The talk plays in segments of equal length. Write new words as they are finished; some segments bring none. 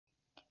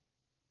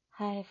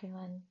Hi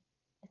everyone,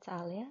 it's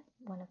Alia,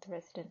 one of the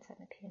residents at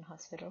Nepean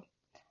Hospital.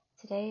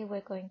 Today we're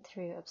going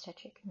through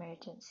obstetric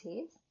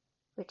emergencies,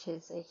 which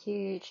is a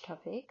huge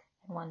topic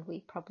and one we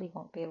probably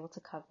won't be able to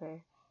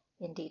cover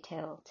in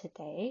detail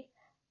today.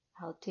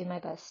 I'll do my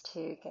best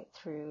to get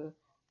through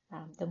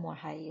the more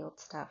high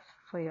yield stuff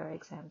for your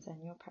exams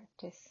and your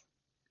practice.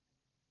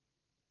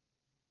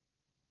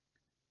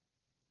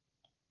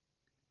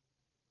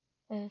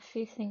 A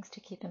few things to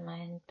keep in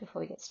mind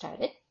before we get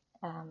started.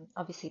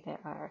 Obviously, there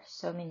are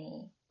so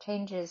many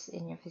changes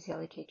in your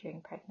physiology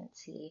during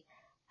pregnancy,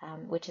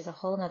 which is a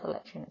whole nother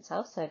lecture in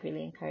itself. So I'd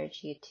really encourage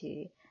you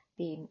to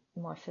be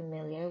more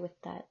familiar with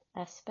that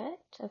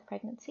aspect of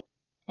pregnancy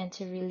and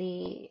to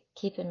really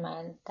keep in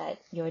mind that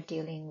you're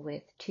dealing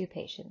with two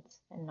patients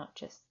and not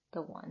just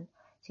the one.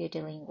 So you're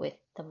dealing with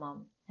the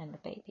mom and the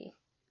baby.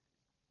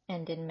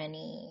 And in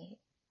many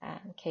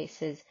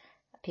cases,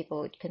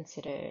 people would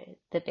consider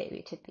the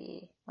baby to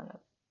be one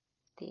of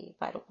the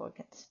vital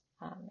organs.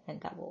 And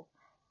that will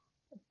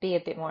be a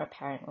bit more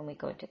apparent when we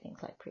go into things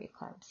like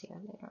preeclampsia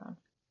later on.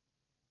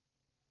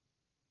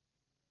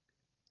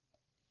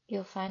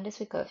 You'll find as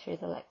we go through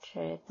the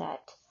lecture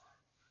that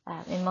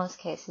in most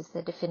cases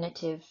the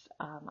definitive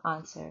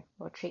answer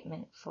or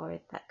treatment for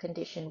that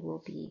condition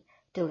will be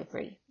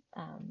delivery.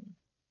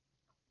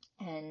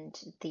 And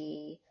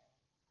the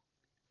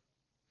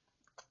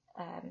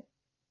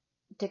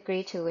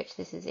degree to which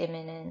this is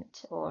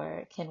imminent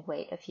or can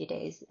wait a few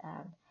days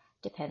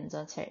depends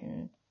on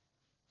certain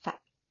factors,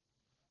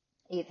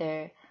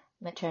 either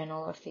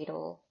maternal or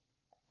fetal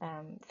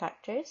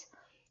factors,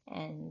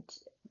 and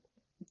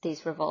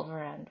these revolve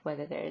around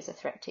whether there is a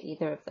threat to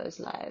either of those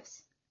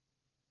lives.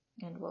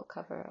 And we'll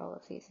cover all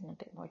of these in a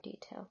bit more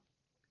detail.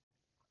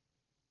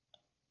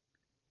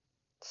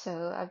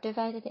 So I've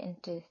divided it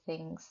into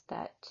things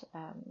that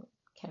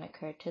can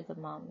occur to the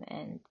mom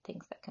and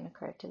things that can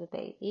occur to the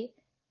baby.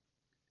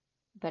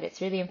 But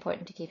it's really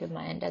important to keep in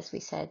mind, as we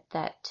said,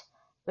 that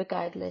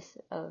regardless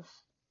of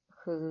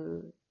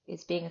who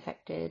is being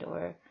affected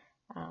or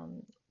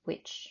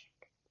which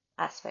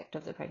aspect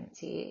of the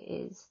pregnancy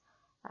is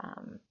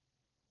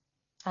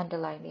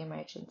underlying the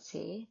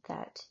emergency,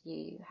 that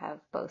you have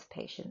both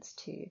patients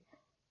to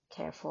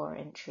care for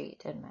and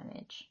treat and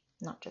manage,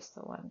 not just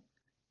the one.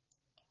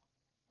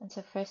 And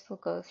so first we'll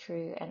go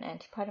through an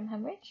antepartum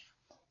hemorrhage.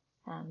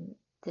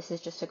 This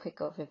is just a quick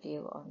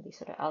overview on the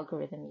sort of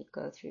algorithm you'd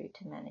go through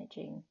to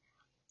managing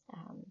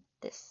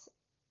this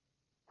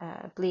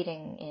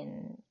bleeding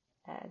in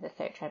the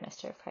third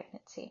trimester of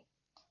pregnancy.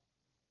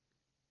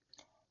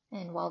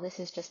 And while this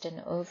is just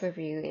an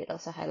overview, it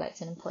also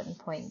highlights an important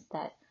point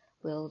that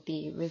will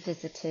be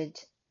revisited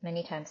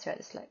many times throughout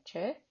this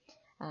lecture,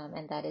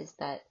 and that is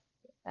that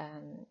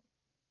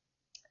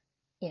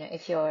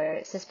if you're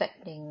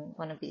suspecting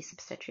one of these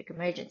obstetric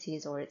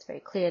emergencies, or it's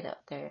very clear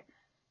that they're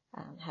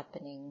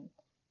happening,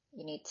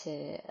 you need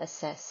to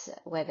assess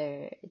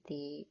whether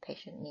the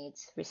patient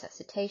needs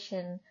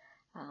resuscitation,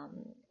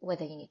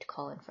 whether you need to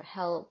call in for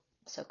help,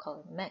 so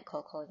calling a met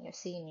call, calling your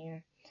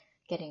senior,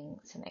 getting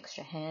some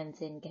extra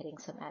hands in, getting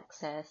some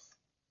access,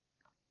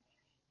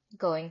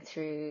 going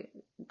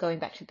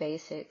back to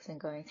basics and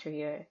going through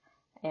your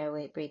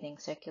airway, breathing,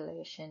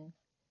 circulation,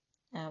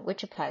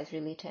 which applies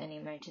really to any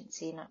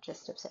emergency, not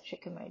just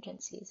obstetric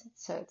emergencies.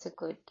 So it's a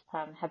good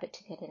habit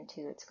to get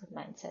into. It's a good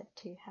mindset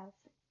to have.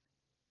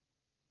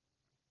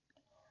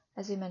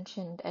 As we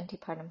mentioned,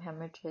 antepartum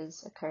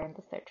hemorrhages occur in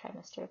the third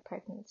trimester of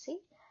pregnancy,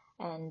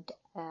 and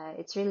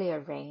it's really a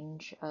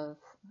range of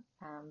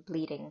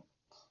bleeding.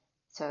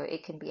 So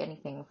it can be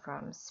anything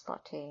from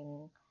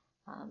spotting,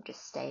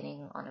 just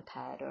staining on a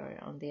pad or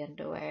on the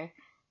underwear,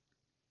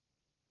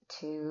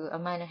 to a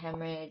minor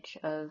hemorrhage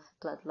of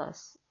blood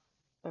loss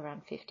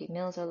around 50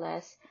 mils or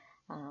less,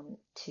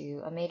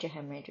 to a major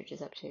hemorrhage, which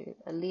is up to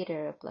a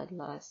liter of blood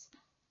loss,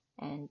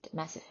 and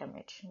massive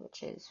hemorrhage,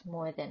 which is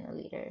more than a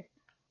liter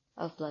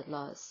of blood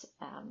loss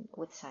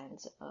with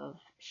signs of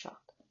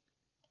shock.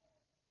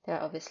 There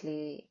are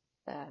obviously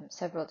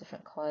several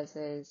different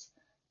causes.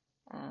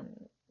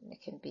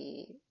 It can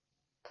be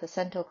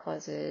placental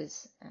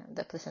causes.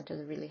 The placenta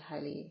is a really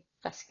highly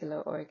vascular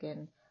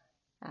organ,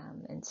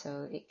 and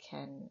so it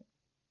can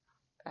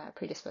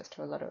predispose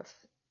to a lot of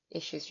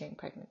issues during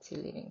pregnancy,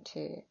 leading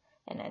to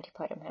an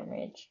antepartum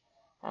hemorrhage.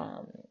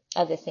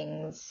 Other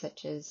things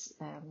such as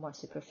more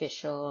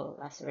superficial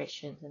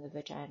lacerations in the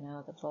vagina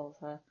or the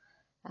vulva,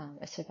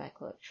 a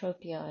cervical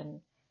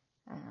ectropion,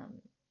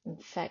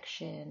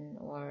 infection,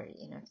 or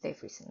if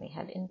they've recently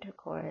had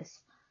intercourse,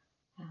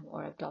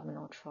 or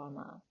abdominal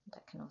trauma,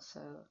 that can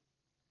also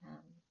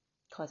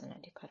cause an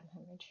antepartum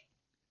hemorrhage.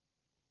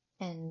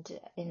 And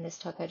in this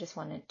talk, I just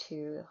wanted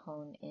to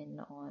hone in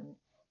on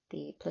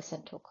the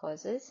placental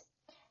causes.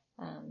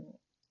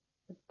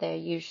 They're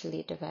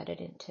usually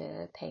divided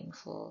into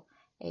painful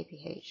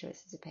APH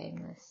versus a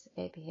painless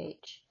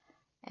APH,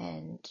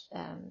 and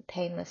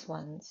painless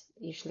ones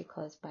usually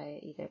caused by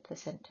either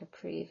placenta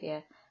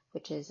previa,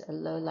 which is a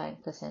low-lying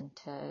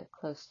placenta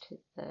close to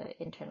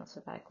the internal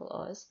cervical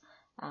os,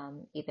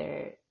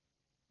 either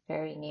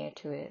very near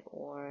to it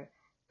or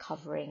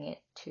covering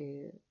it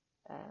to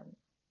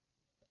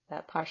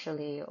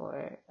partially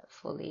or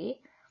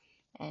fully.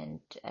 And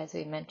as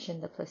we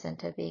mentioned, the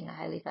placenta being a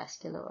highly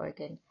vascular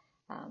organ,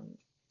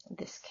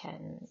 this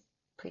can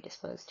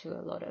predispose to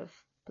a lot of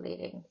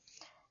bleeding.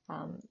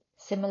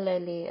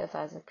 Similarly, a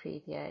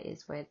vasoprevia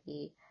is where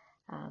the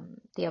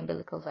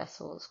umbilical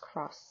vessels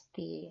cross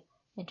the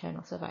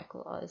internal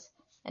cervical os.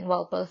 And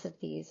while both of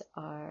these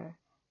are,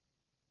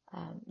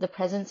 the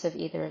presence of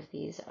either of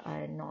these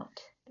are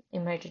not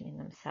emergent in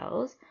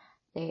themselves,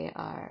 they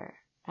are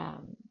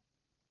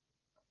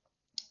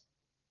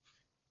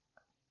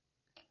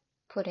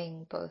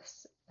putting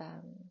both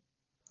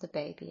the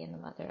baby and the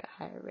mother at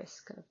higher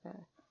risk of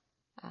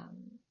a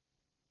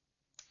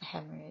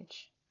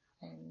hemorrhage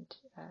and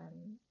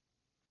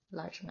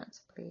large amounts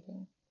of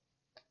bleeding.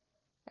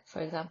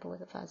 For example,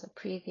 with a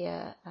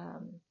vasoprevia,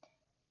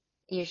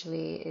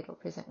 usually it will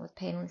present with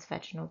painless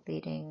vaginal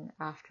bleeding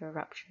after a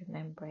rupture of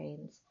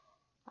membranes,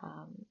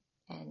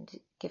 and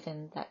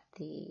given that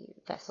the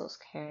vessels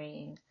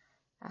carrying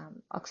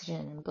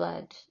oxygen and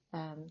blood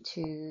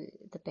to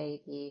the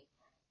baby,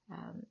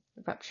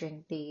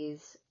 rupturing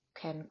these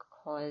can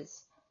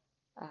cause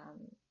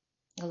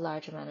a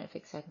large amount of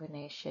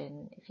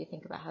exsanguination. If you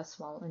think about how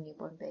small a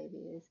newborn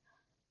baby is,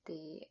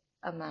 the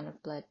amount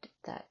of blood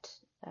that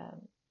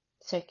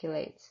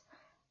circulates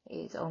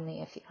is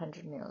only a few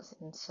hundred mils,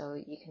 and so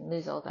you can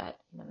lose all that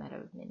in a matter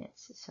of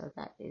minutes. So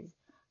that is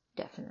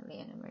definitely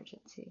an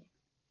emergency,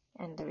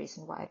 and the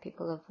reason why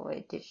people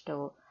avoid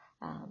digital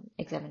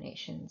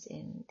examinations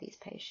in these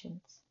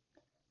patients.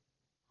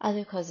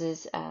 Other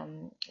causes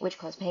which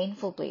cause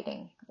painful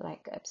bleeding,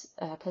 like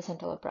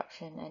placental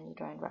abruption and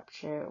uterine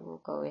rupture,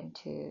 we'll go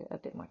into a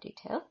bit more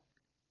detail.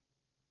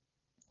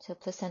 So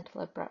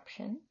placental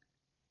abruption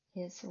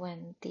is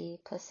when the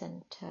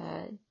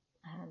placenta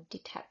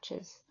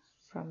detaches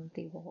from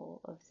the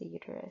wall of the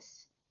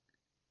uterus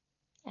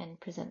and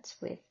presents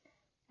with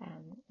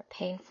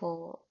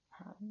painful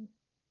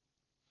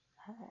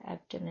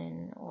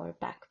abdomen or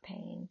back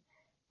pain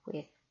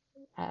with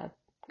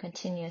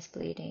continuous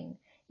bleeding,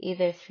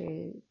 either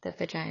through the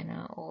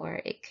vagina, or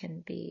it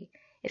can be,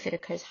 if it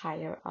occurs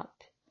higher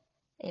up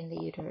in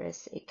the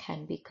uterus, it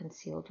can be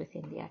concealed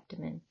within the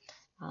abdomen,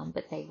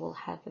 but they will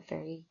have a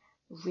very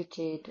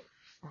rigid,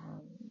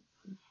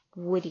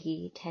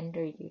 woody,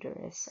 tender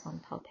uterus on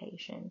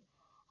palpation,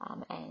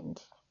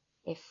 and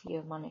if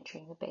you're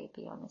monitoring the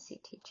baby on a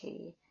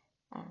CTG,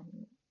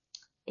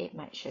 it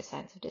might show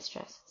signs of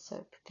distress,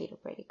 so fetal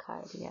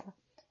bradycardia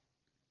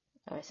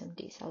or some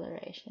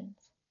decelerations.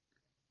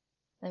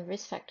 The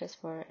risk factors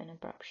for an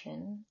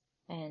abruption,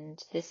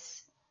 and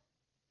this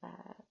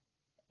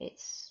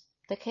it's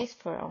the case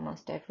for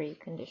almost every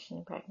condition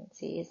in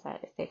pregnancy, is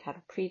that if they've had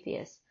a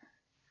previous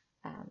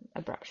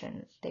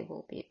abruption, they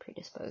will be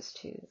predisposed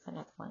to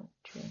another one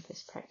during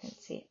this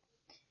pregnancy.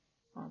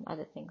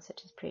 Other things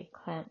such as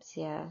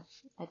preeclampsia,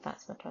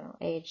 advanced maternal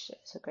age,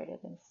 so greater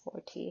than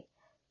 40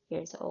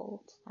 years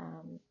old,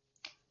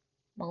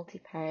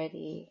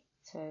 multiparity,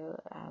 so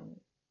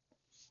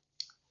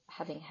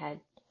having had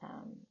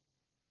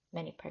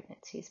many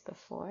pregnancies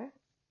before,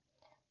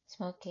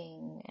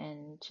 smoking,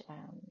 and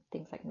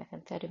things like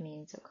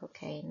methamphetamines or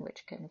cocaine,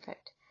 which can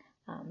affect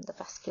the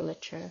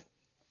vasculature.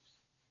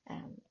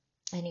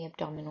 Any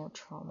abdominal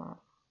trauma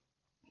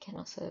can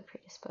also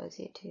predispose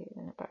you to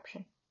an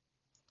abruption.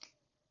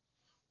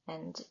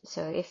 And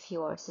so if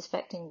you're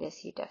suspecting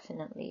this, you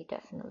definitely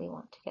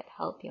want to get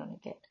help. You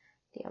want to get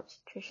the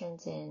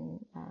obstetricians in,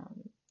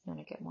 you want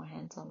to get more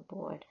hands on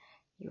board,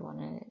 you want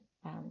to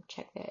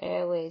check their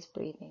airways,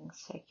 breathing,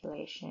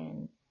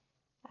 circulation.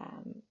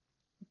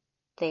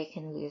 They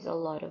can lose a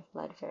lot of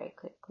blood very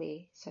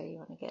quickly, so you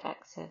want to get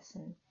access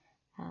and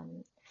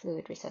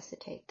fluid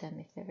resuscitate them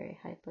if they're very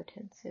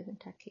hypotensive and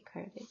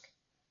tachycardic.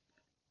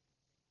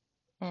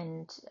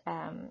 And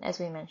as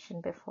we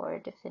mentioned before,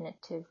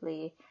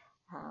 definitively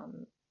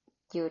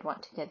you would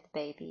want to get the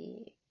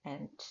baby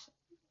and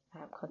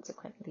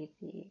consequently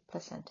the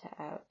placenta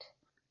out.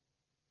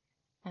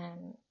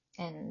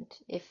 And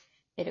if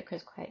it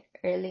occurs quite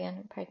early in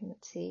a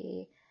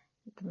pregnancy,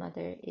 the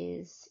mother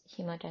is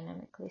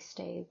hemodynamically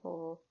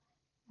stable,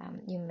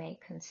 you may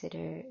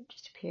consider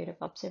just a period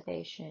of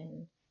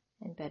observation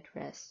and bed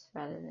rest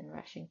rather than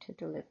rushing to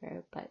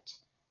deliver. But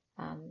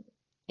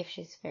if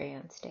she's very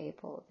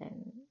unstable,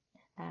 then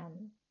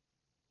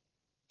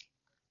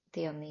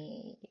the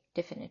only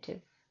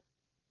definitive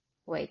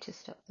way to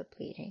stop the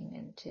bleeding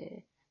and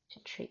to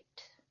treat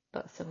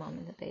both the mom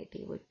and the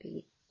baby would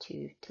be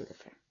to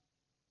deliver.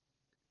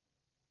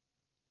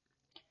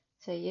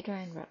 So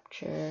uterine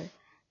rupture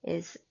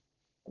is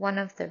one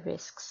of the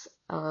risks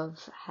of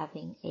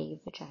having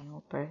a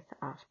vaginal birth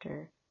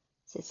after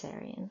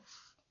cesarean.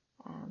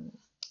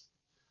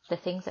 The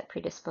things that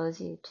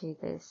predispose you to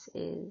this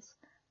is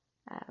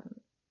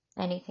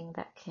anything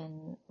that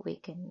can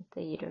weaken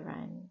the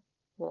uterine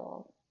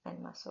wall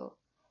and muscle.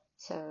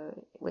 So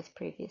with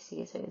previous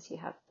Caesars, you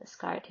have the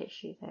scar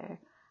tissue there,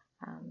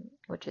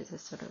 which is a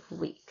sort of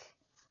weak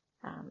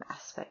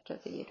aspect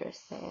of the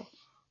uterus there.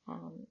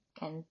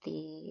 And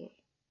the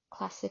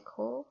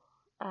classical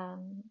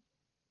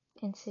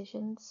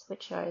incisions,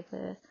 which are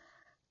the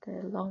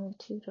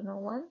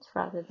longitudinal ones,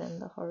 rather than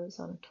the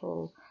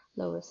horizontal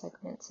lower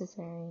segment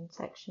cesarean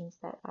sections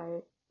that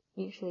are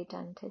usually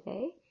done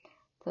today.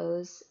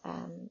 Those,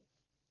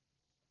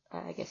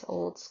 I guess,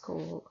 old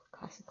school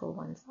classical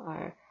ones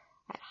are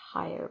at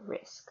higher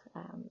risk,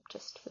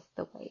 just with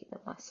the way the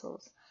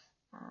muscles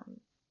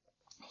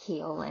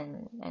heal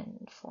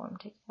and form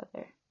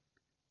together.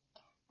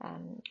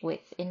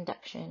 With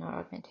induction or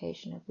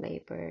augmentation of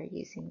labor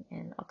using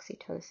an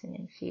oxytocin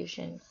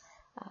infusion,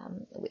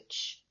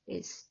 which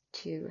is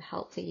to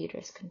help the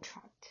uterus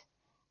contract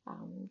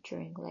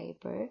during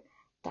labor,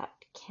 that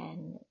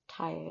can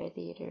tire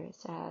the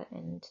uterus out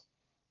and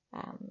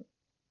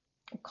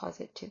cause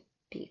it to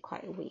be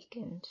quite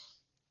weakened,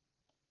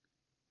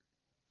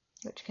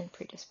 which can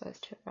predispose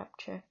to a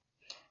rupture.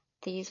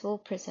 These will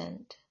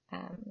present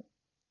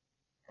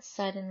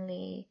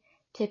suddenly,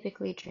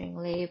 typically during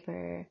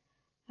labor,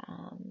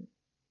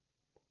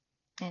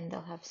 and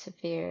they'll have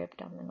severe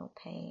abdominal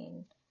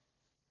pain.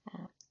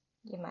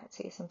 You might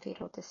see some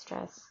fetal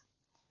distress.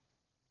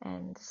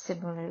 And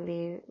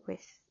similarly,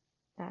 with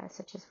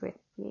such as with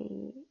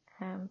the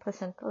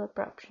placental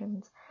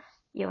abruptions,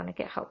 you want to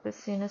get help as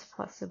soon as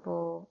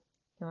possible.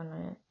 You want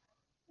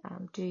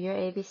to do your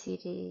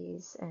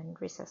ABCDs and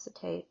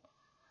resuscitate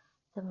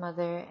the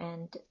mother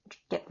and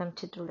get them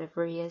to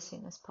delivery as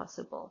soon as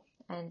possible.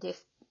 And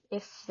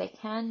if they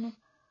can,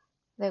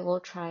 they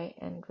will try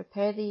and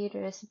repair the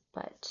uterus,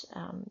 but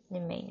you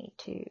may need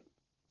to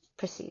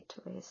proceed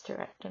to a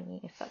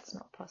hysterectomy if that's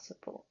not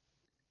possible.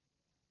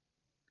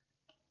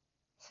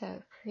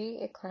 So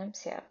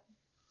preeclampsia.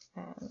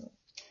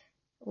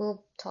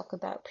 We'll talk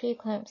about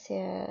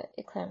preeclampsia,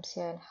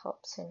 eclampsia, and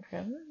HELP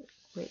syndrome,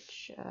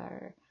 which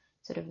are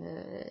sort of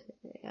an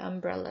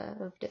umbrella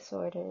of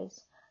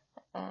disorders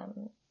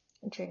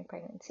during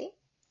pregnancy.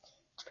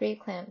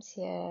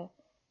 Preeclampsia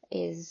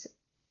is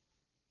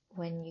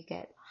when you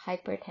get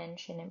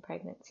hypertension in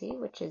pregnancy,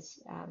 which is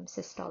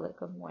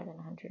systolic of more than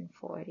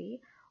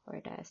 140 or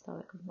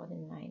diastolic of more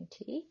than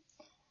 90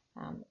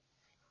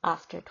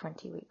 after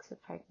 20 weeks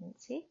of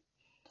pregnancy.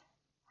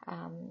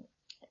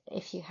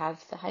 If you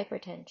have the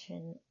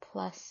hypertension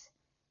plus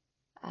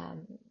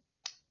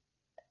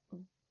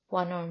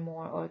one or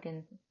more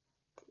organ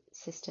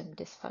system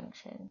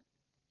dysfunction,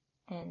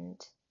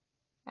 and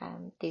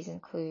these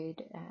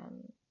include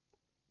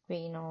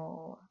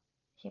renal,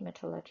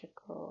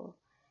 hematological,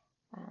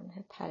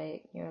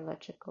 hepatic,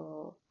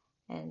 neurological,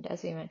 and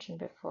as we mentioned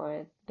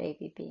before,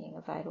 baby being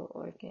a vital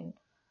organ,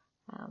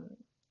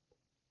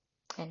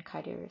 and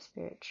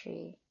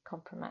cardiorespiratory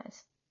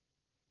compromise.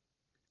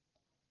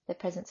 The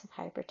presence of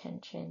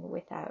hypertension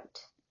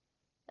without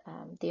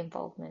the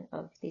involvement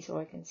of these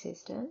organ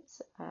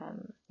systems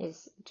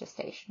is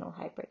gestational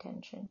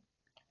hypertension.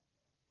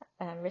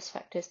 Risk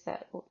factors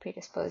that will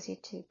predispose you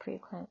to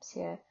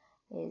preeclampsia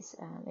is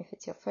if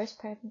it's your first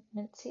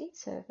pregnancy,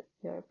 so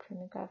you're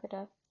prima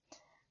gravida,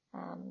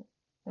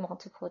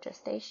 multiple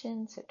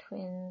gestations, so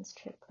twins,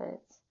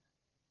 triplets,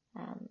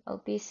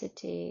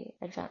 obesity,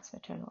 advanced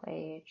maternal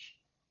age,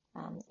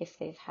 if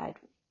they've had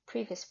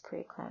previous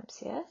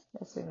preeclampsia,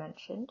 as we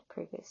mentioned,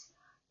 previous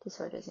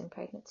disorders in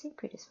pregnancy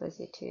predispose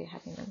you to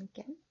having them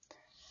again,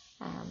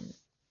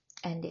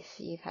 and if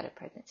you've had a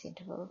pregnancy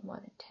interval of more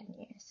than 10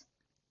 years.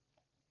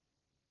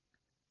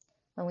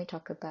 When we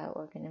talk about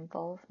organ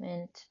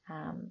involvement,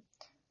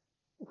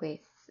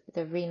 with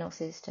the renal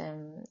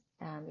system,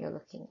 you're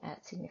looking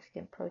at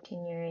significant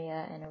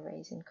proteinuria and a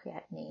raise in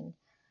creatinine.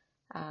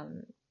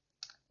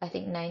 I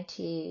think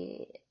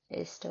 90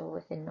 is still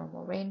within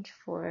normal range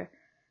for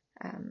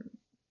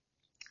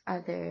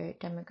other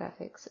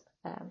demographics.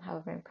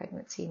 However, in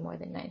pregnancy, more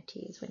than 90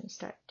 is when you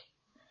start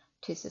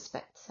to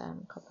suspect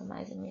some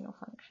compromise in renal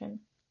function.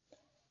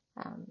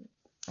 And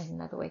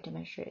another way to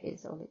measure it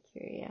is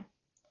oliguria.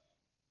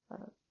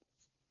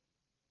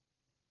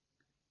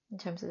 In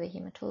terms of the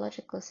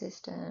hematological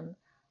system,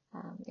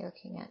 you're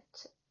looking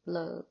at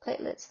low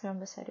platelets,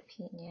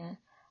 thrombocytopenia,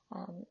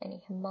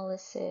 any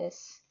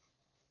hemolysis.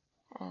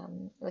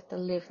 With the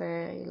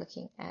liver, you're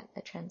looking at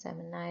the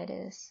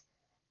transaminitis,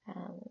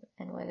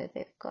 and whether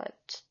they've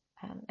got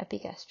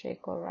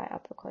epigastric or right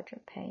upper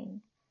quadrant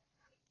pain.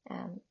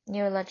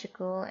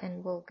 Neurological,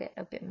 and we'll get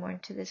a bit more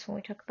into this when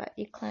we talk about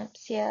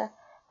eclampsia.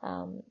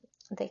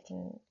 They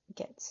can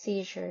get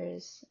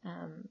seizures,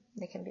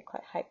 they can be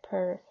quite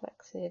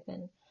hyperreflexive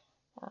and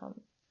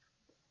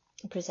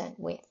present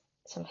with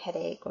some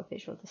headache or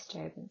visual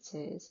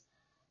disturbances,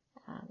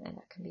 and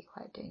that can be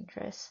quite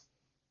dangerous.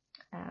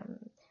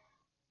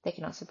 They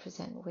can also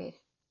present with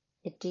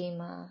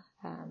edema,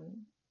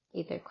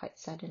 either quite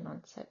sudden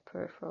onset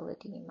peripheral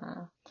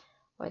edema,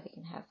 or they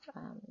can have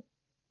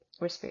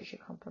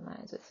respiratory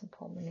compromise with some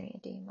pulmonary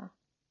edema.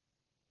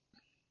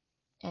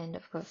 And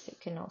of course, it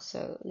can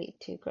also lead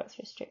to growth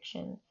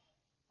restriction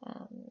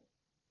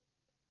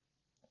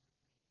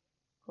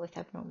with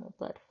abnormal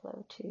blood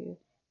flow to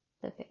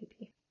the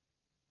baby.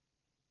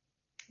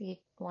 You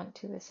want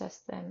to assess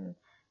them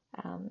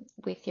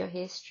with your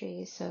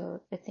history,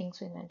 so the things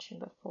we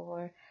mentioned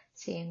before,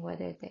 seeing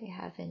whether they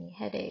have any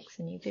headaches,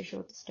 any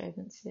visual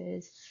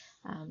disturbances,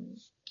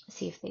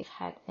 see if they've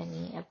had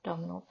any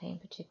abdominal pain,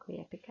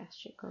 particularly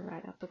epigastric or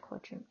right upper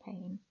quadrant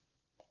pain,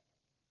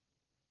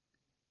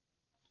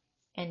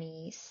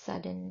 any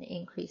sudden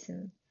increase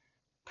in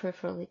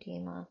peripheral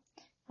edema,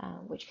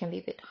 which can be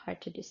a bit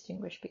hard to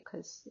distinguish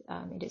because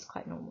it is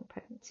quite normal in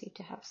pregnancy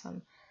to have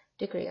some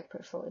degree of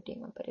peripheral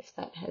edema, but if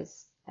that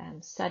has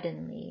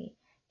suddenly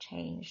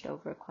changed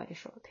over quite a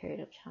short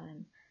period of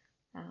time,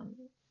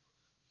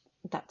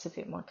 that's a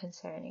bit more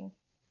concerning.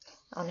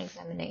 On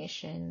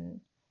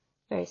examination,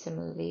 very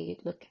similarly,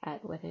 look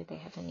at whether they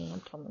have any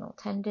abdominal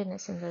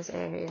tenderness in those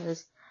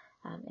areas,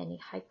 any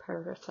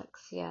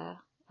hyperreflexia,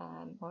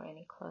 or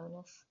any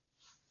clonus.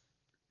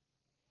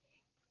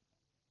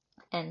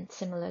 And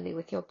similarly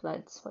with your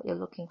bloods, what you're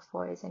looking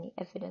for is any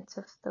evidence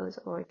of those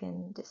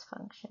organ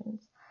dysfunctions.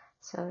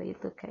 So you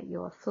look at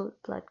your fluid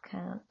blood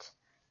count,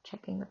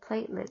 checking the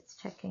platelets,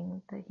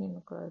 checking the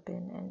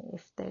hemoglobin, and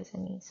if there's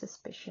any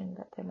suspicion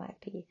that there might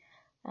be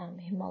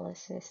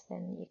hemolysis,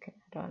 then you can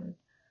add on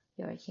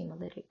your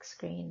hemolytic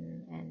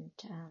screen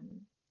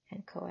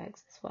and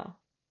coags as well.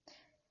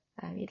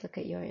 You look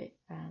at your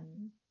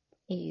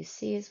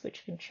EUCs,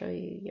 which can show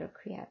you your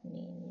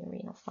creatinine, your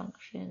renal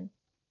function.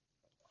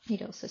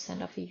 You'd also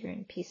send off a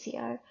urine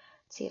PCR,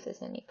 see if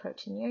there's any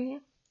proteinuria.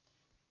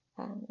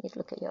 You'd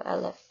look at your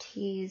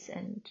LFTs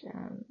and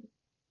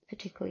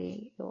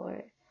particularly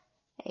your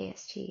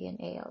AST and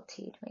ALT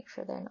to make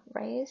sure they're not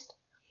raised.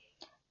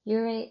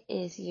 Urate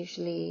is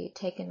usually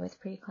taken with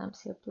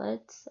preeclampsia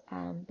bloods,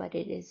 but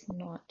it is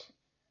not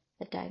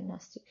a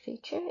diagnostic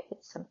feature.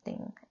 It's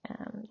something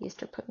used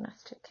to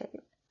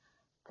prognosticate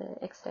the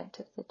extent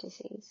of the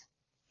disease.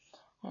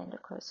 And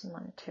of course, you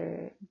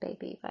monitor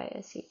baby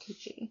via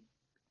CTG.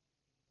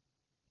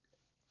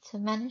 So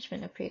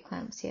management of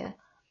preeclampsia,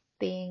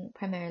 being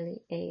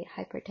primarily a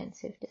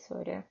hypertensive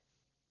disorder,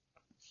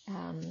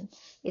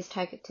 is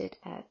targeted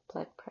at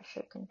blood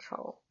pressure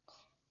control.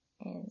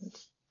 And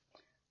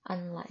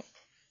unlike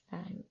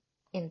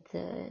in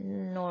the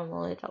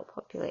normal adult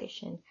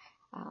population,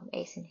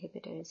 ACE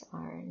inhibitors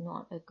are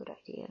not a good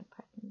idea in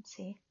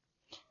pregnancy.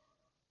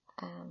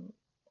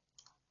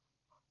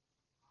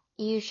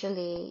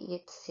 Usually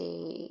you'd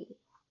see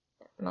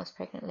most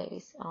pregnant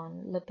ladies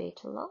on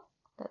labetalol.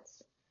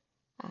 That's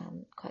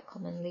quite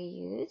commonly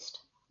used.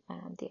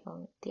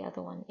 The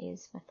other one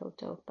is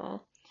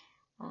methyldopa,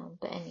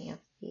 but any of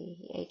the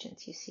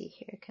agents you see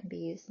here can be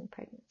used in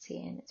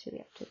pregnancy, and it's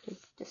really up to the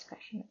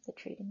discretion of the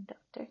treating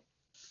doctor.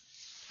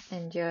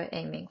 And you're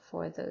aiming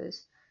for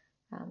those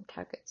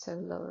targets, so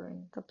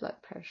lowering the blood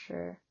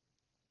pressure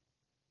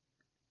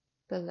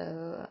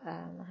below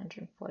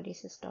 140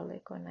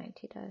 systolic or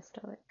 90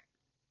 diastolic.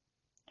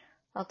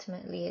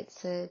 Ultimately,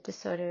 it's a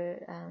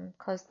disorder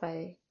caused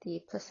by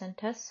the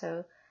placenta,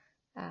 so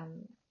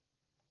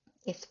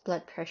if the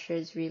blood pressure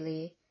is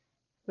really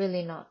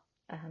not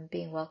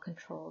being well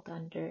controlled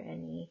under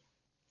any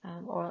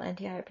oral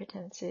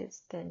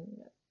antihypertensives, then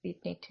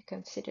you'd need to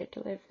consider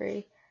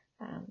delivery,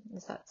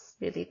 as that's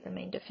really the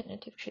main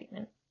definitive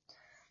treatment.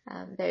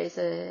 There is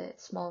a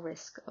small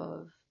risk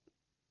of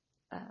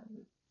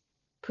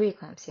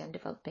preeclampsia and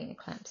developing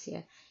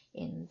eclampsia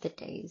in the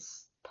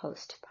days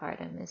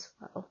postpartum as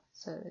well,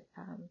 so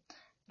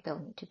they'll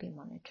need to be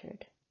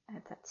monitored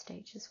at that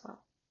stage as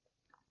well.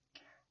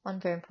 One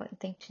very important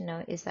thing to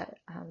note is that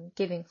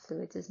giving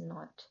fluids is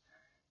not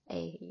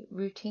a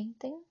routine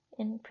thing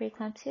in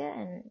preeclampsia,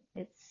 and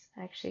it's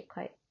actually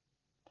quite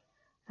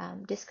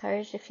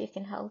discouraged if you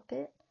can help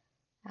it.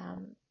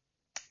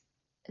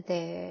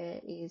 There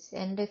is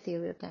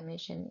endothelial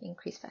damage and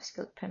increased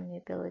vascular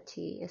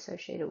permeability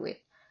associated with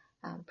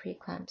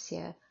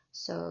preeclampsia,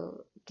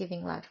 so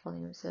giving large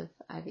volumes of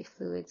IV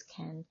fluids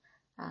can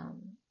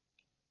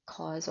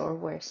cause or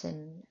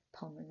worsen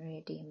pulmonary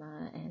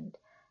edema and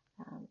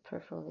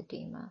peripheral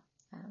edema,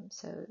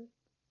 so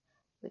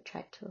we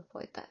try to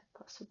avoid that if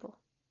possible.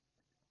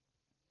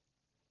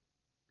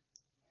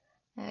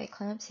 Now,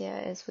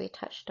 eclampsia, as we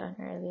touched on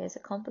earlier, is a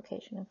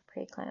complication of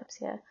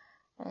preeclampsia,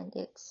 and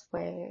it's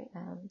where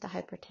the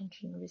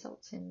hypertension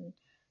results in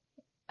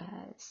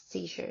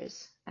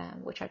seizures,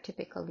 which are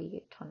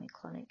typically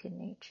tonic-clonic in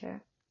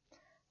nature.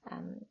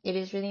 It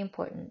is really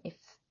important if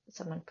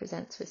someone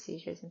presents with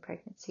seizures in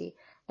pregnancy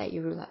that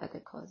you rule out other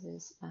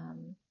causes.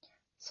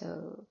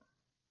 So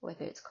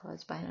whether it's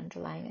caused by an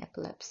underlying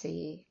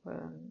epilepsy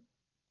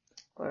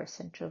or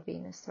central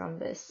venous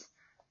thrombus,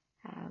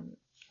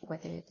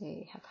 whether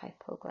they have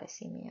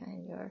hypoglycemia,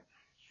 and your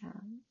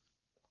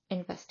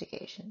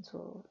investigations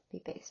will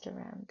be based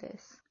around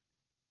this.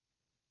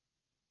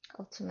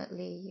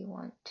 Ultimately, you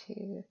want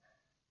to,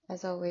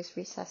 as always,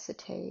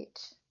 resuscitate,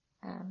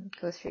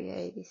 go through your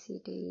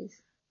ABCDs.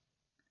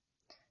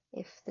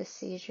 If the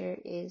seizure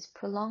is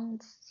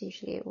prolonged,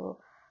 usually it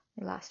will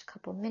last a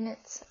couple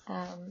minutes.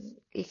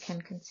 You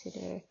can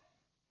consider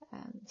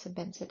some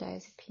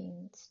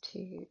benzodiazepines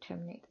to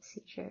terminate the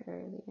seizure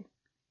earlier.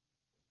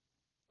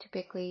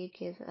 Typically, you'd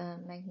give a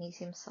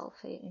magnesium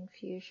sulfate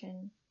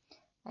infusion,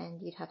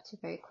 and you'd have to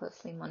very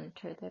closely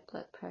monitor their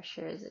blood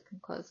pressure, as it can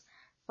cause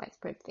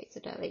widespread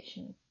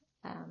vasodilation,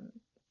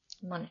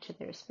 monitor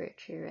their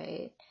respiratory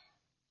rate,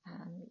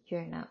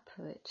 urine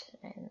output,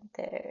 and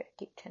their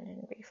deep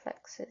tendon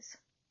reflexes.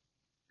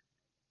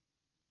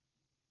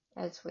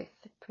 As with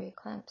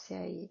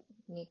preeclampsia, you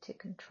need to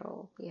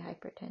control the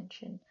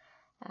hypertension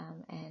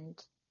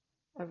and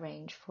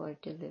arrange for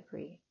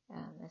delivery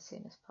as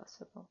soon as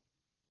possible.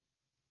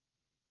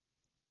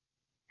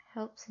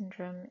 HELLP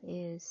syndrome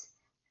is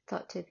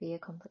thought to be a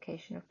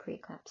complication of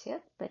preeclampsia,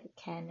 but it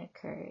can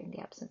occur in the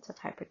absence of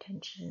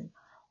hypertension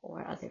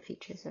or other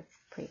features of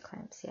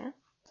preeclampsia.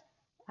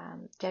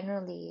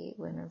 Generally,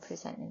 women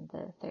present in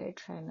the third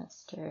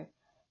trimester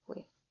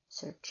with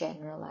sort of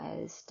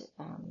generalized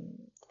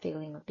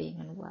feeling of being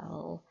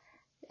unwell,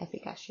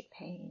 epigastric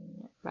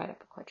pain, right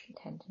upper quadrant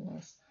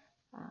tenderness,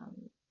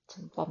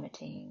 some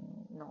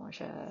vomiting,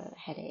 nausea,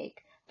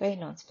 headache, very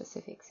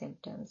non-specific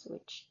symptoms,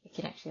 which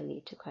can actually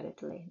lead to quite a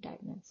delay in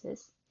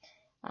diagnosis.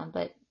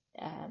 But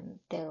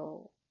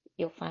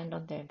you'll find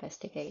on their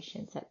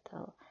investigations that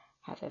they'll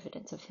have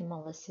evidence of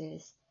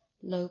hemolysis,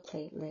 low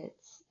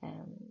platelets,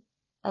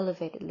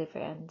 elevated liver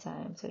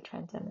enzymes or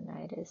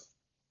transaminitis,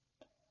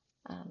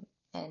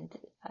 and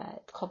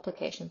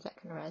complications that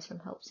can arise from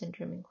HELLP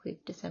syndrome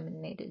include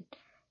disseminated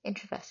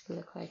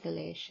intravascular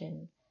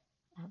coagulation,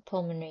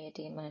 pulmonary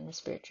edema and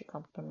respiratory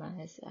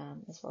compromise,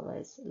 as well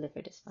as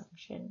liver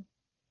dysfunction.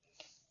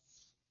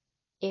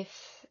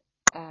 If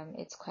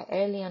it's quite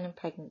early on in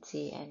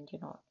pregnancy and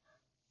you're not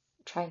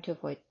trying to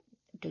avoid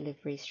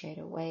delivery straight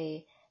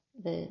away,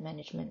 the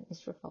management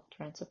is revolved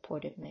around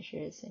supportive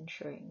measures,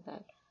 ensuring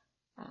that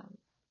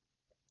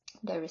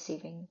they're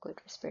receiving good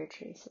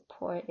respiratory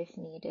support if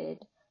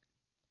needed,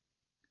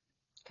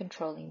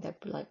 controlling their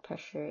blood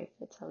pressure if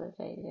it's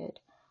elevated,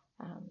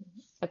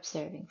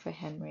 observing for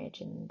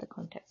hemorrhage in the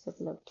context of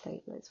low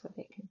platelets where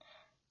they can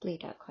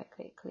bleed out quite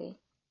quickly.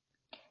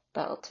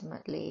 But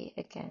ultimately,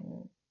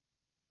 again,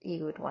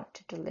 you would want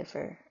to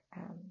deliver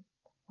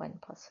when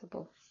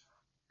possible.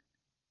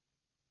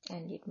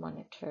 And you'd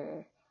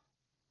monitor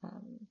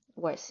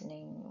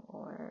worsening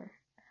or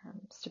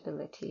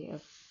stability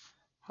of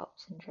HELLP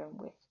syndrome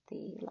with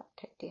the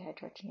lactate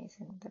dehydrogenase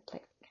and the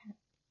platelet count.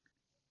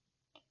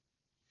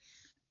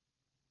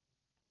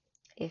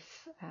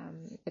 If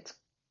it's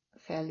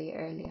fairly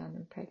early on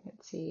in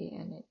pregnancy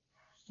and it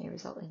may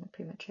result in a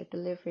premature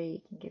delivery,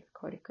 you can give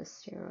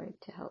corticosteroid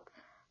to help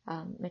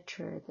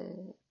mature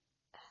the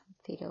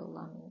fetal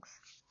lungs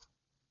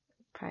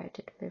prior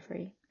to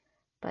delivery.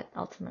 But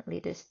ultimately,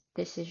 this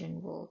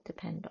decision will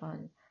depend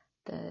on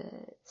the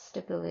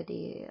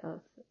stability of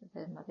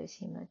the mother's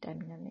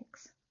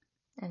hemodynamics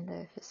and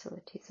the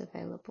facilities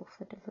available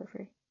for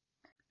delivery.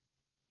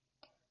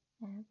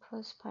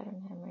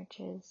 Postpartum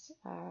hemorrhages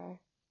are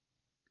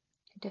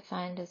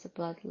defined as a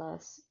blood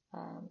loss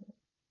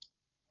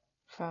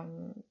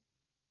from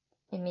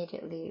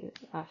immediately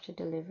after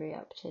delivery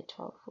up to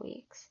 12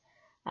 weeks.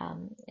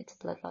 It's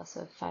a blood loss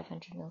of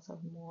 500 mils or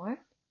more.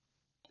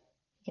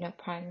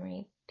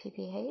 Primary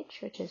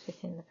PPH, which is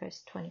within the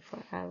first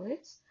 24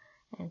 hours,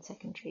 and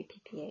secondary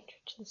PPH,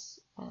 which is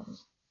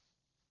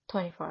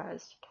 24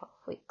 hours to 12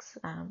 weeks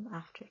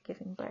after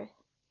giving birth.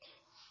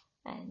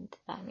 And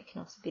it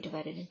can also be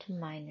divided into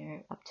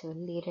minor, up to a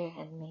liter,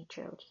 and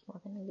major, which is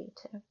more than a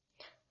liter.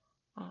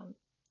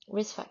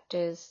 Risk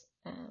factors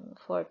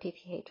for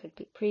PPH would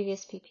be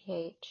previous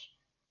PPH,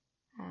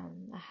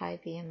 a high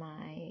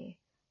BMI,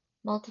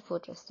 multiple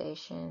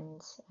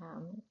gestations,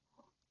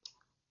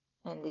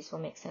 and these will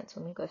make sense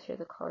when we go through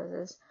the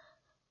causes,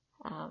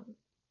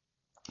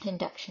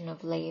 induction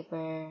of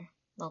labor,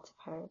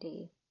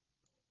 multiparity,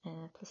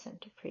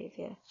 placenta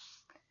previa,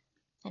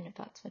 and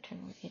advanced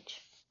maternal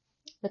age.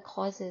 The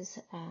causes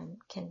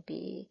can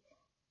be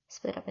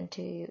split up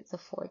into the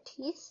 4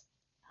 T's.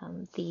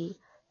 The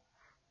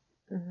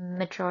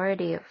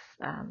majority of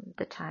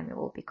the time it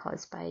will be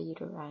caused by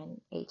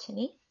uterine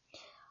atony,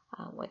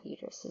 where the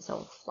uterus is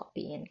all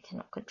floppy and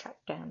cannot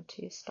contract down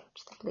to stop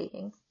the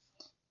bleeding.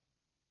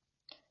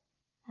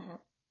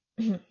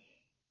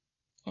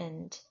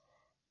 And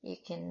you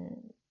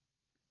can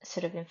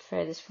sort of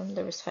infer this from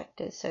the risk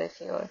factors. So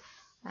if you're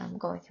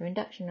going through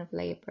induction of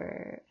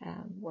labor,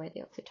 where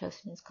the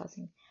oxytocin is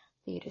causing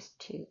the uterus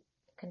to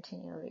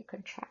continually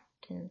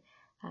contract and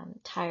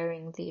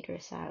tiring the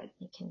uterus out,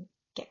 you can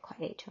get quite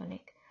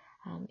atonic.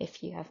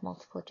 If you have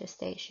multiple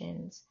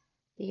gestations,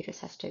 the uterus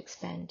has to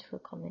expand to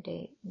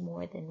accommodate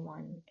more than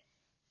one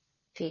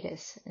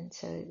fetus, and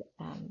so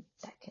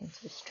that can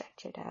sort of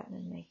stretch it out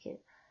and make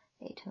it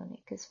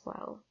atonic as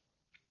well.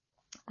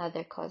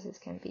 Other causes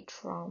can be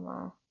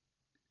trauma,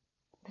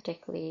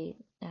 particularly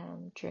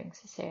during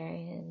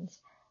cesareans,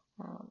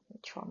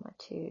 trauma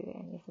to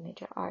any of the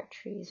major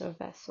arteries or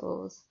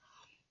vessels,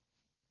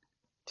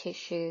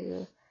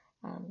 tissue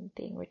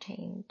being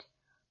retained,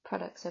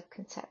 products of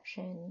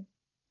conception,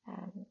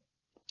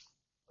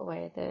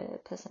 where the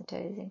placenta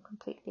is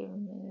incompletely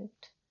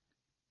removed,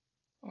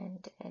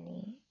 and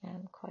any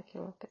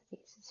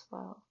coagulopathies as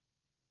well.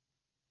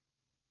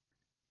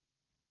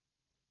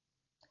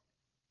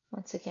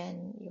 Once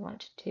again, you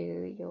want to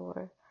do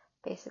your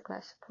basic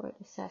life support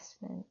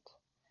assessment,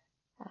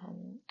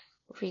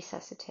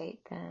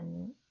 resuscitate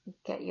them,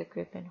 get your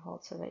grip and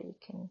hold so that you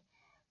can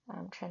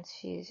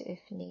transfuse if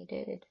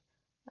needed,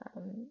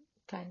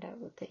 find out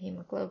what the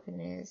hemoglobin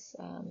is,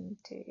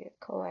 do your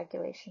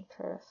coagulation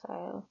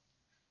profile,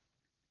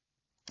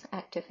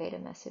 activate a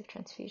massive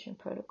transfusion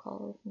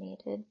protocol if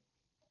needed.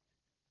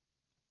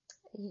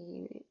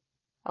 You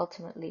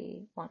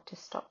ultimately want to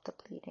stop the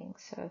bleeding,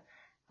 so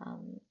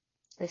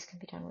this can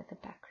be done with a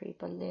Bakri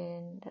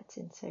balloon that's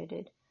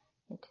inserted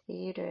into the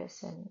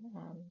uterus and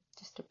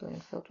just a balloon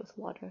filled with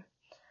water,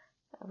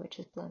 which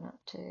is blown up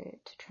to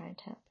try and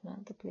dampen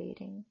out the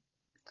bleeding.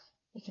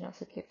 You can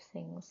also give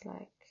things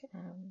like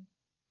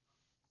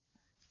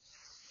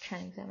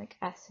tranexamic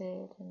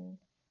acid and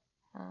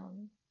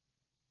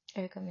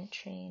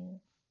ergometrine.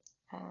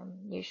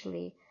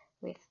 Usually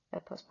with a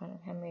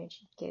postpartum hemorrhage,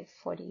 you give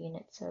 40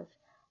 units of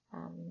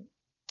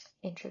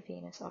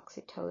intravenous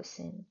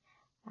oxytocin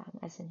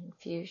as an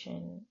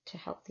infusion to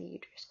help the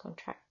uterus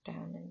contract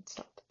down and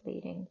stop the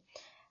bleeding.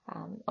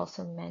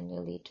 Also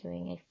manually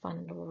doing a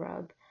fundal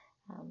rub,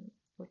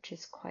 which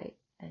is quite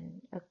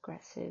an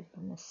aggressive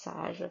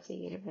massage of the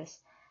uterus,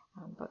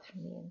 both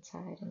from the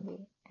inside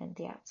and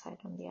the outside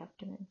on the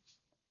abdomen.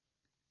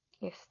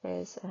 If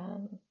there's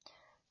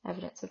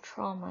evidence of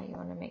trauma, you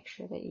want to make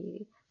sure that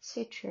you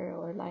suture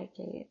or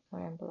ligate or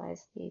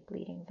embolize the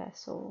bleeding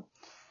vessel.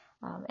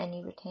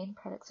 Any retained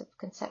products of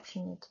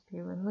conception need to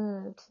be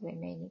removed. They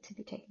may need to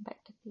be taken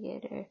back to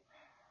theater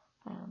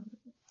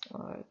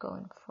or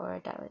going for a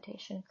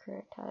dilatation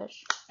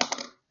curettage.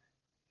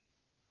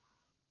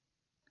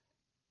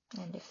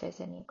 And if there's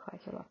any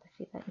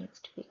coagulopathy, that needs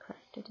to be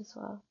corrected as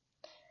well.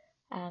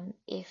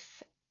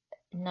 If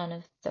none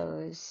of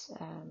those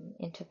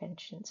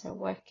interventions are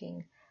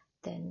working,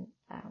 then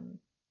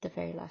the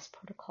very last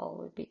protocol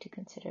would be to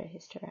consider a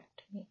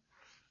hysterectomy.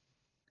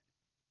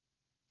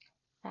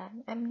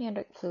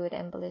 Amniotic fluid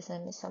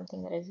embolism is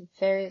something that is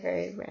very,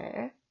 very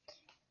rare.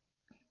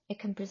 It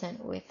can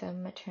present with a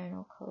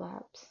maternal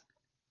collapse,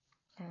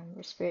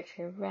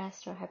 respiratory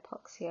arrest or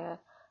hypoxia,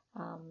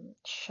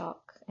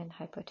 shock and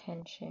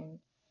hypotension,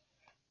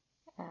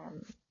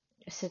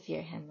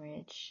 severe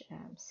hemorrhage,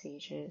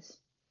 seizures.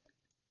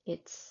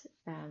 It's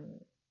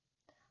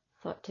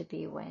thought to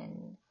be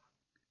when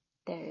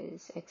there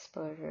is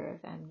exposure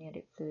of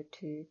amniotic fluid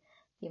to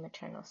the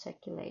maternal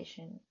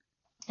circulation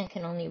and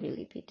can only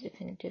really be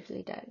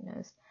definitively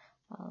diagnosed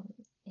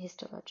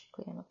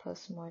histologically on a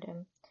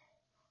postmortem.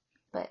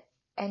 But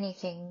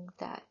anything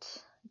that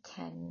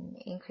can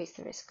increase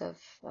the risk of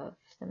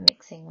the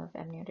mixing of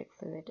amniotic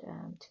fluid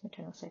to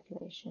maternal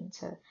circulation,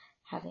 so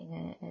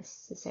having a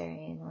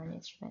cesarean or an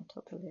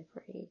instrumental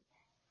delivery,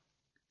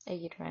 a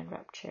uterine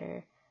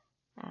rupture,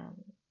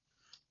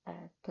 a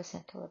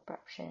placental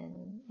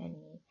abruption,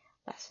 any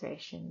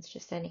lacerations,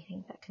 just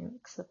anything that can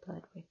mix the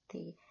blood with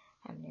the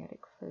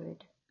amniotic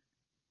fluid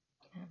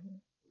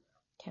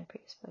can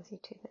predispose you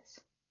to this.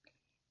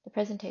 The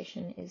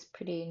presentation is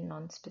pretty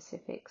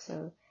non-specific,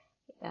 so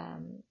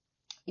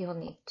you'll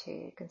need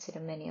to consider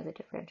many other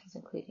differentials,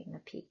 including a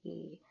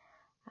PE,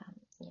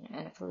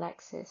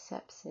 anaphylaxis,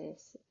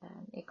 sepsis,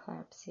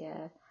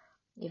 eclampsia,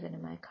 even a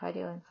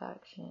myocardial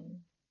infarction.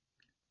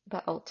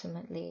 But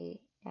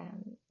ultimately,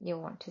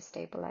 you'll want to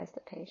stabilize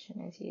the patient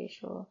as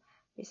usual,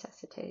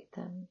 resuscitate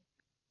them,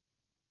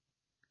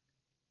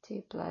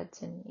 do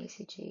bloods and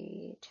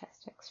ECG,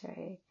 chest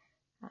x-ray,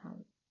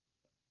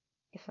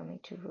 if only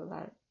to rule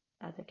out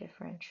other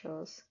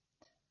differentials.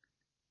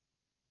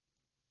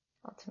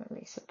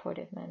 Ultimately,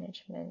 supportive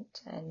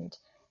management and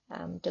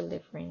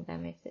delivering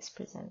them if this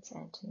presents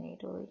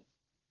antenatally.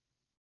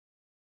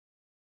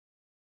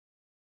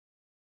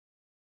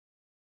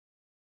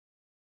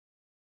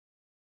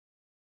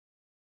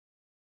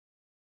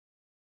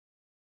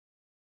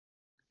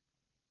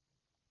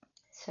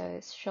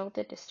 So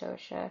shoulder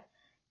dystocia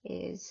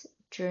is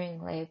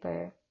during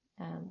labor,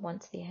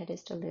 once the head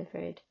is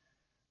delivered,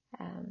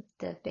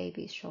 the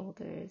baby's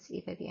shoulders,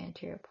 either the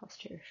anterior or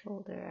posterior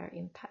shoulder, are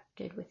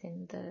impacted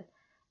within the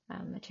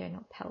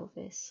maternal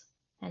pelvis,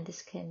 and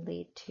this can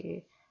lead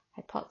to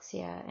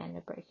hypoxia and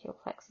a brachial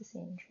plexus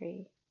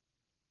injury.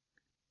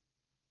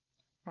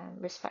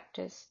 Risk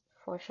factors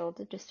for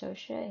shoulder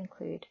dystocia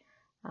include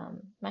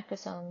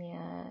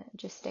macrosomia,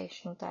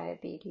 gestational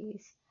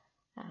diabetes,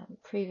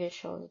 previous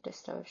shoulder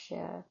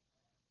dystocia,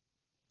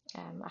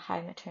 a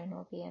high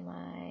maternal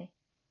BMI,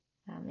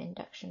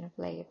 induction of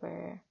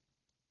labor,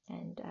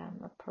 and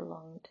a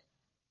prolonged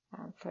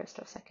first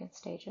or second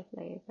stage of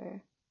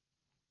labor.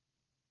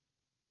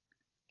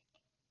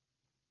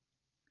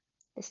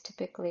 This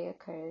typically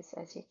occurs,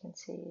 as you can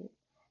see,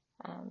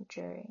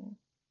 during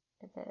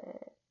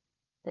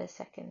the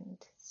second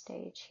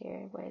stage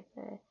here, where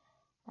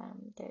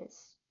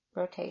there's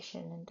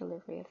rotation and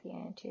delivery of the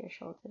anterior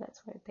shoulder.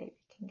 That's where a baby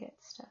can get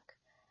stuck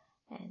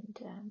and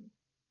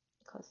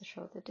cause a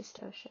shoulder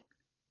dystocia.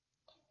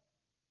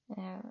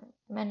 Now,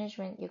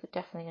 management, you're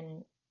definitely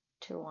going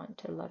to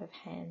want a lot of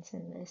hands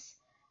in this.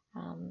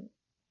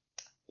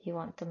 You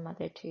want the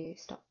mother to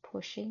stop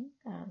pushing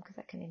because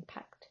that can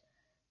impact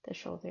the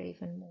shoulder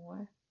even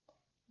more.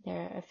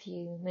 There are a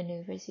few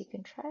maneuvers you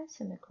can try,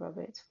 some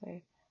acrobats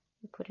where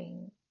you're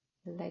putting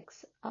the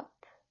legs up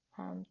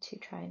to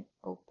try and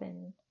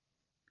open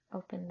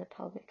the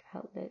pelvic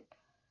outlet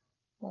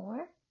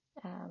more.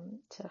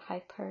 So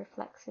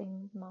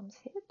hyperflexing mom's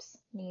hips,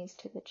 knees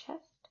to the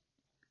chest.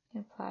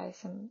 Apply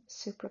some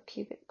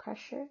suprapubic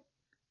pressure,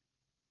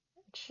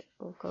 which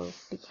will go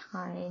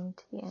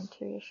behind the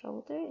anterior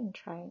shoulder and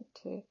trying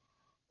to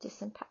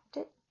disimpact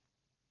it.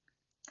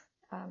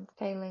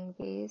 Failing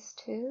these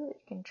two, you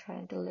can try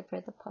and deliver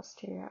the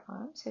posterior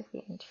arm. So if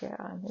the anterior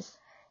arm is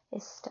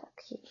stuck,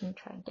 you can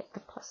try and get the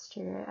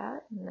posterior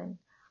out and then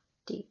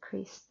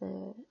decrease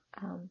the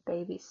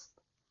baby's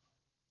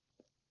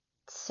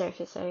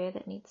surface area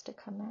that needs to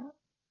come out.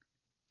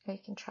 Or you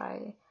can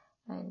try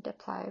and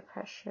apply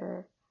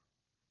pressure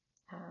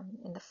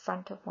in the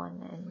front of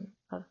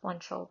one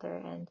shoulder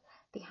and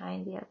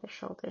behind the other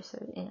shoulder, so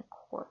in a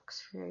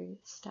corkscrew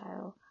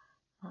style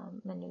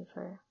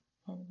maneuver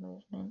and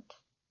movement.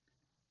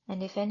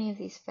 And if any of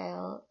these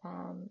fail,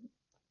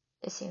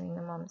 assuming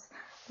the mom's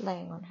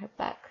laying on her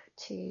back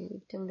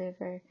to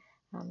deliver,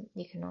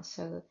 you can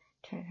also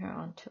turn her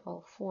onto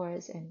all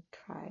fours and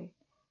try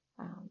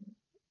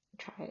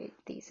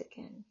these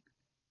again.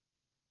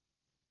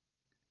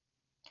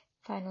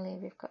 Finally,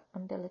 we've got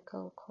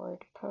umbilical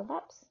cord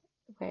prolapse,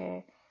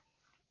 where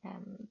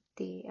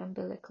the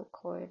umbilical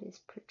cord is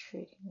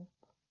protruding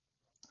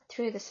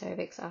through the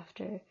cervix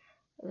after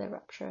the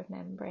rupture of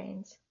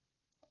membranes.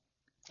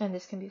 And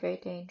this can be very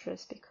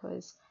dangerous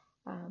because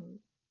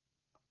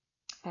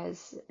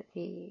as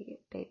the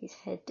baby's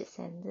head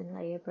descends in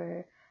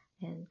labor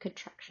and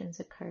contractions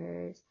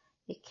occurs,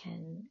 it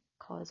can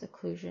cause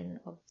occlusion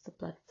of the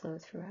blood flow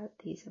throughout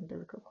these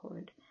umbilical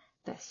cord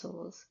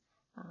vessels,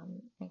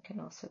 and can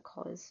also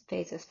cause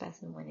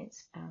vasospasm when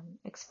it's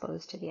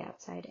exposed to the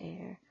outside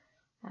air,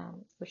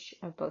 which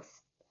are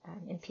both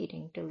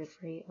impeding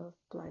delivery of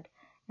blood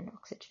and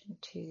oxygen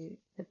to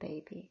the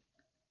baby.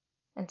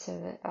 And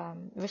so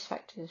risk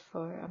factors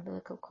for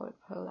umbilical cord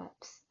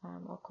prolapse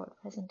or cord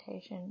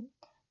presentation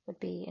would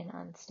be an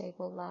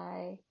unstable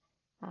lie,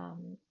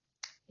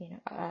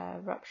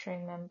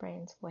 rupturing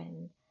membranes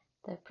when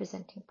the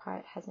presenting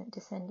part hasn't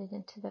descended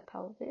into the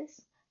pelvis,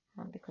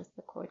 because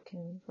the cord can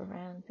move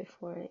around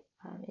before it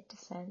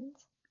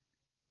descends.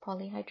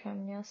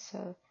 Polyhydramnios,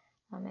 so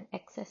an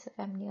excess of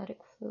amniotic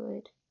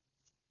fluid,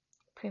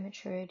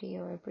 prematurity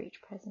or a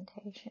breech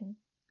presentation.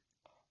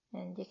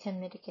 And you can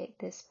mitigate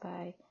this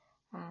by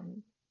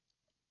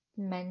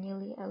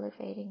manually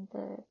elevating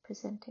the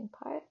presenting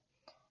part,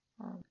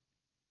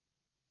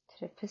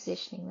 sort of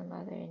positioning the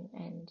mother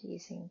and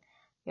using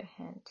your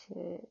hand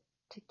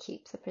to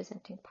keep the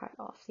presenting part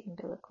off the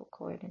umbilical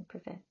cord and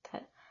prevent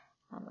that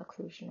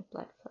occlusion of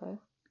blood flow.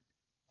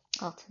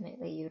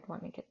 Ultimately, you'd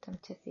want to get them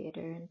to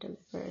theatre and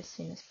deliver as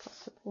soon as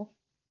possible.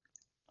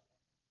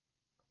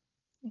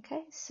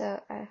 Okay, so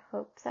I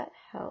hope that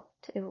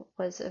helped. It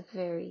was a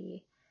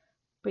very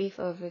brief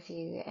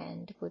overview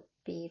and would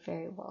be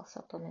very well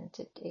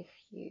supplemented if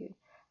you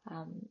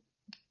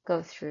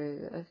go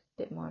through a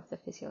bit more of the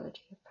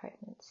physiology of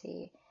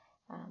pregnancy.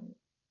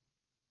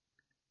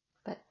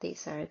 But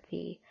these are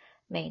the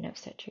main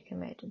obstetric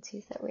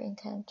emergencies that we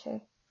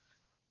encounter.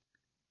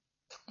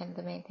 And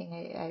the main thing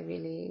I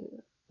really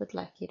would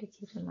like you to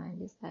keep in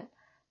mind is that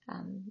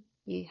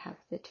you have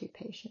the two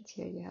patients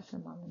here. You have the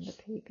mom and the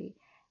baby,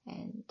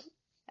 and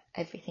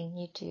everything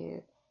you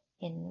do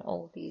in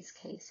all these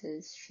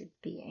cases should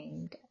be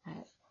aimed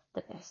at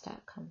the best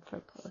outcome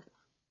for both.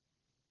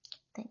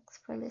 Thanks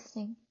for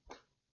listening.